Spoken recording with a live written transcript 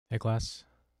Hey class,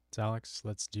 it's Alex.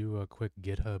 Let's do a quick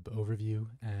GitHub overview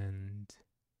and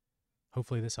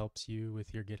hopefully this helps you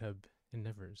with your GitHub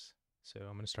endeavors. So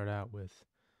I'm going to start out with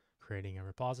creating a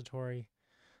repository.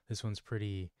 This one's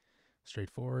pretty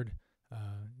straightforward.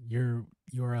 Your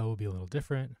URL will be a little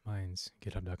different. Mine's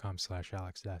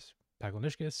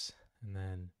github.com/alex-paglonishkis, and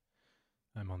then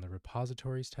I'm on the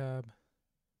repositories tab.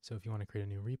 So if you want to create a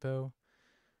new repo,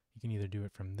 you can either do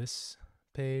it from this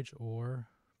page or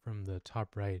from the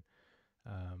top right.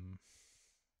 Actually,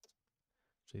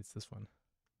 it's this one.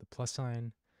 The plus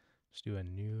sign, just do a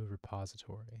new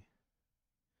repository.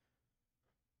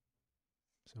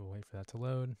 So we'll wait for that to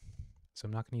load. So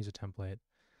I'm not going to use a template.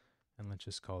 And let's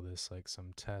just call this like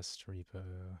some test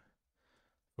repo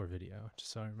for video.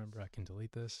 Just so I remember I can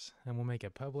delete this. And we'll make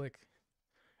it public.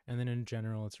 And then in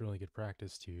general, it's really good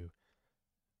practice to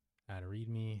add a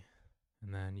readme.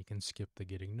 And then you can skip the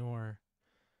git ignore.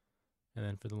 And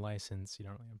then for the license, you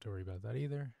don't really have to worry about that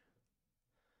either.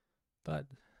 But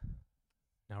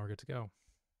now we're good to go.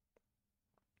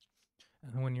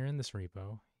 And when you're in this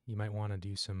repo, you might want to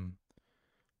do some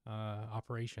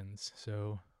operations.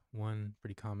 So one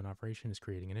pretty common operation is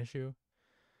creating an issue.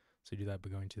 So you do that by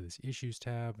going to this issues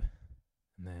tab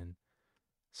and then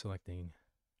selecting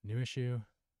new issue.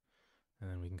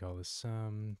 And then we can call this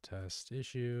some test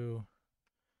issue.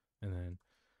 And then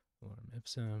lorem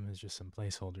ipsum is just some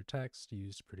placeholder text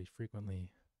used pretty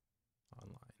frequently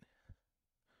online.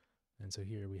 And so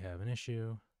here we have an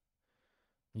issue.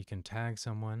 You can tag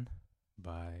someone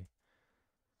by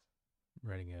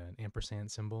writing an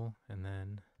ampersand symbol, and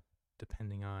then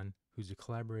depending on who's a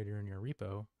collaborator in your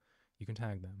repo, you can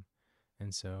tag them.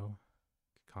 And so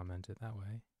comment it that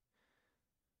way.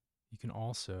 You can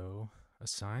also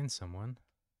assign someone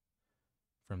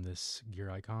from this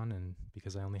gear icon, and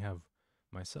because I only have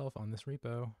myself on this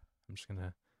repo, I'm just going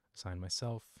to assign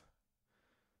myself.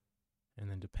 And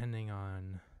then depending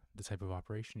on the type of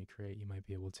operation you create, you might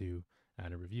be able to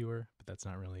add a reviewer, but that's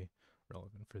not really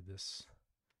relevant for this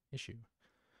issue.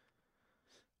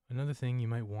 Another thing you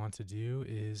might want to do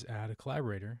is add a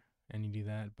collaborator, and you do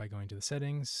that by going to the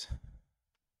settings,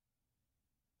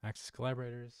 access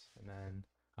collaborators, and then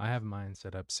I have mine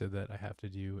set up so that I have to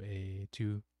do a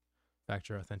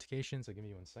two-factor authentication. So give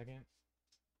me 1 second.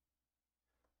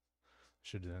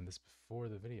 Should have done this before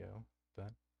the video,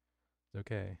 but it's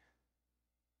okay.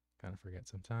 Kind of forget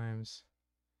sometimes.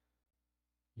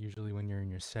 Usually when you're in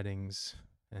your settings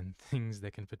and things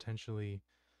that can potentially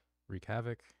wreak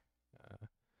havoc,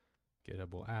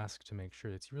 GitHub will ask to make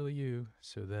sure it's really you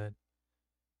so that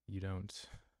you don't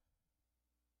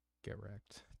get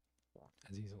wrecked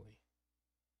as easily.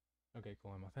 Okay,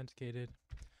 cool, I'm authenticated.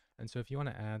 And so if you want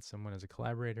to add someone as a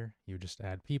collaborator, you would just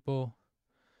add people.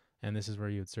 And this is where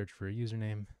you would search for a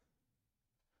username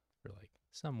for like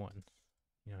someone,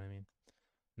 you know what I mean?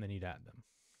 And then you'd add them.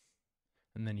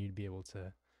 And then you'd be able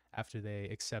to, after they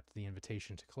accept the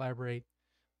invitation to collaborate,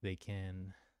 they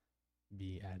can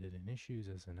be added in issues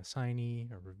as an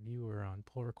assignee or reviewer on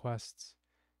pull requests,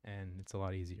 and it's a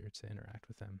lot easier to interact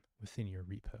with them within your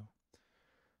repo.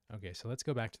 Okay, so let's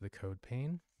go back to the code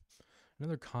pane.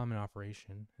 Another common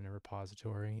operation in a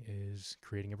repository is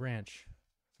creating a branch.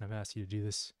 And I've asked you to do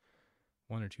this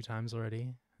 1 or 2 times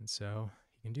already, and so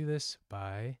you can do this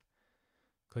by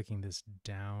clicking this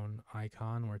down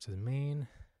icon where it says main,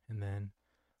 and then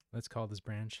let's call this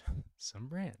branch some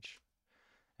branch.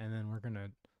 And then we're going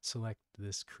to select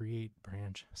this create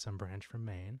branch, some branch from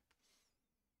main.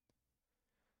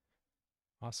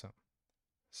 Awesome.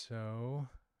 So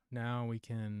now we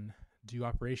can do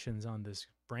operations on this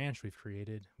branch we've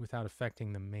created without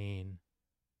affecting the main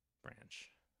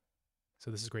branch.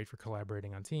 So this is great for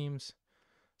collaborating on teams.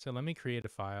 So let me create a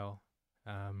file,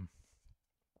 some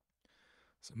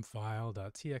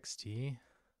file.txt,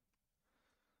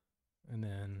 and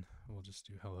then we'll just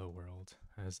do hello world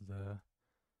as the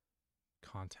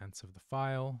contents of the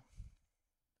file.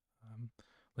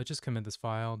 Let's just commit this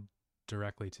file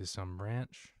directly to some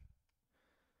branch.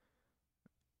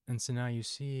 And so now you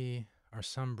see our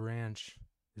some branch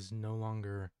is no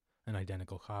longer an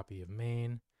identical copy of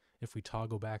main. If we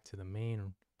toggle back to the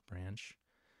main branch,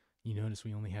 you notice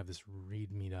we only have this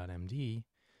readme.md.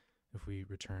 If we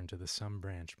return to the some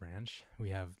branch,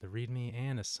 we have the readme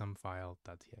and a some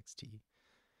file.txt.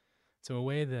 So a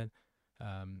way that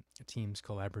teams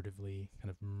collaboratively kind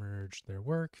of merge their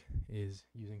work is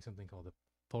using something called a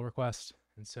pull request.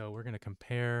 And so we're going to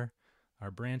compare our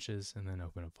branches and then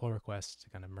open a pull request to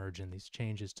kind of merge in these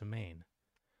changes to main.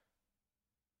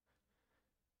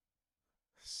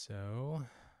 So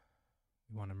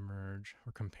we want to merge.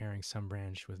 We're comparing some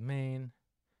branch with main.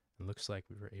 It looks like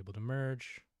we were able to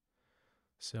merge.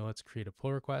 So let's create a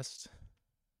pull request.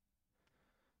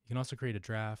 You can also create a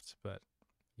draft, but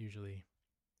usually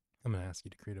I'm going to ask you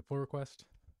to create a pull request.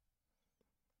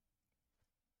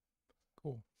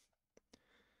 Cool.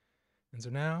 And so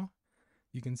now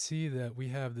you can see that we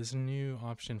have this new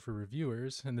option for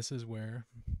reviewers, and this is where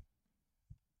you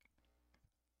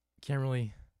can't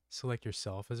really select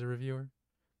yourself as a reviewer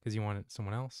because you want it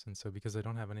someone else. And so because I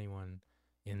don't have anyone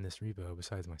in this repo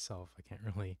besides myself, I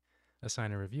can't really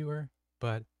assign a reviewer.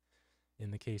 But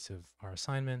in the case of our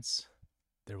assignments,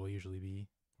 there will usually be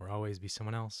or always be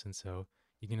someone else, and so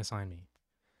you can assign me.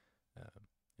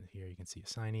 And here you can see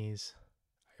assignees.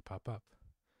 I pop up.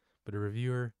 But a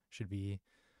reviewer should be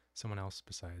someone else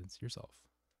besides yourself,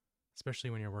 especially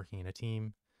when you're working in a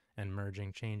team and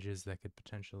merging changes that could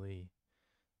potentially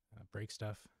break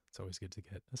stuff. It's always good to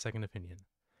get a second opinion.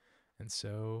 And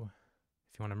so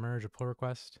if you want to merge a pull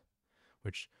request,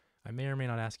 which I may or may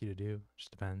not ask you to do,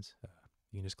 just depends,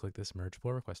 you can just click this merge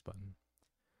pull request button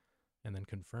and then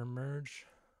confirm merge,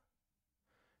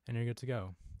 and you're good to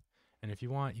go. And if you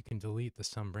want, you can delete the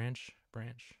sum branch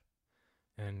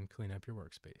and clean up your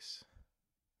workspace.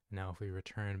 Now if we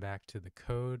return back to the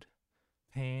code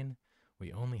pane,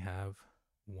 we only have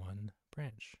one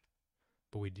branch,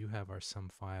 but we do have our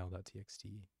sumfile.txt.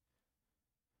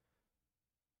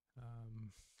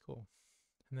 Cool.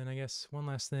 And then I guess one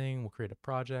last thing, we'll create a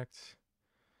project.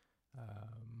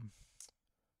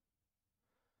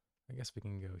 I guess we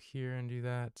can go here and do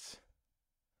that.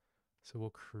 So we'll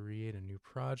create a new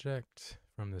project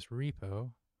from this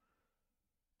repo.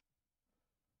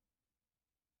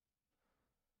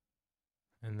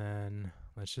 And then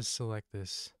let's just select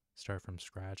this start from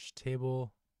scratch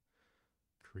table,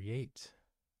 create.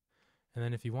 And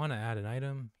then if you want to add an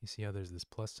item, you see how there's this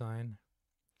plus sign.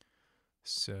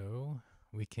 So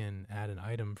we can add an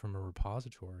item from a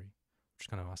repository, which is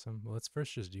kind of awesome. Well, let's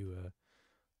first just do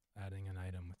adding an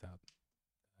item without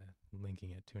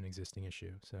linking it to an existing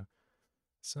issue. So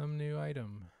some new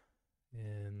item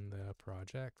in the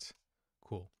project.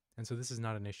 Cool. And so this is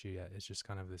not an issue yet. It's just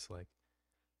kind of this like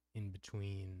in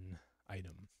between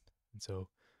item. And so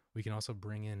we can also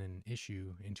bring in an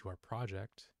issue into our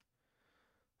project.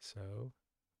 So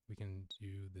we can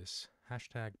do this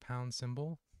hashtag pound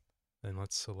symbol. Then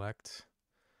let's select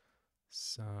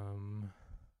some,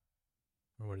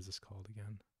 or what is this called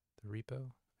again? The repo?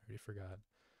 I already forgot.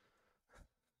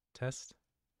 Test?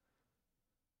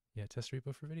 Yeah, test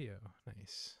repo for video.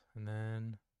 Nice. And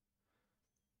then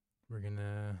we're going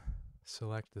to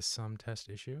select the sum test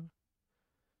issue.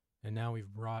 And now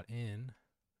we've brought in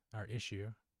our issue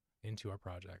into our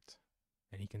project.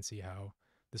 And you can see how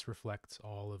this reflects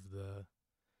all of the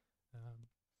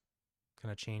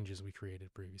kind of changes we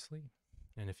created previously.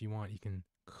 And if you want, you can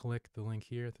click the link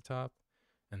here at the top,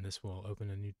 and this will open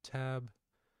a new tab,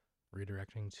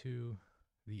 redirecting to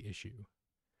the issue.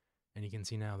 And you can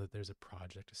see now that there's a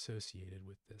project associated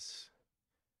with this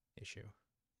issue.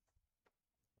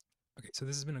 Okay, so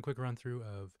this has been a quick run through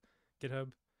of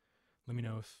GitHub. Let me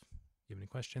know if you have any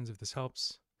questions, if this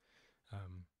helps.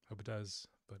 Hope it does,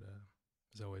 but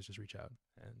as always, just reach out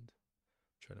and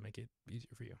try to make it easier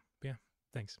for you. But yeah,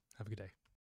 thanks. Have a good day.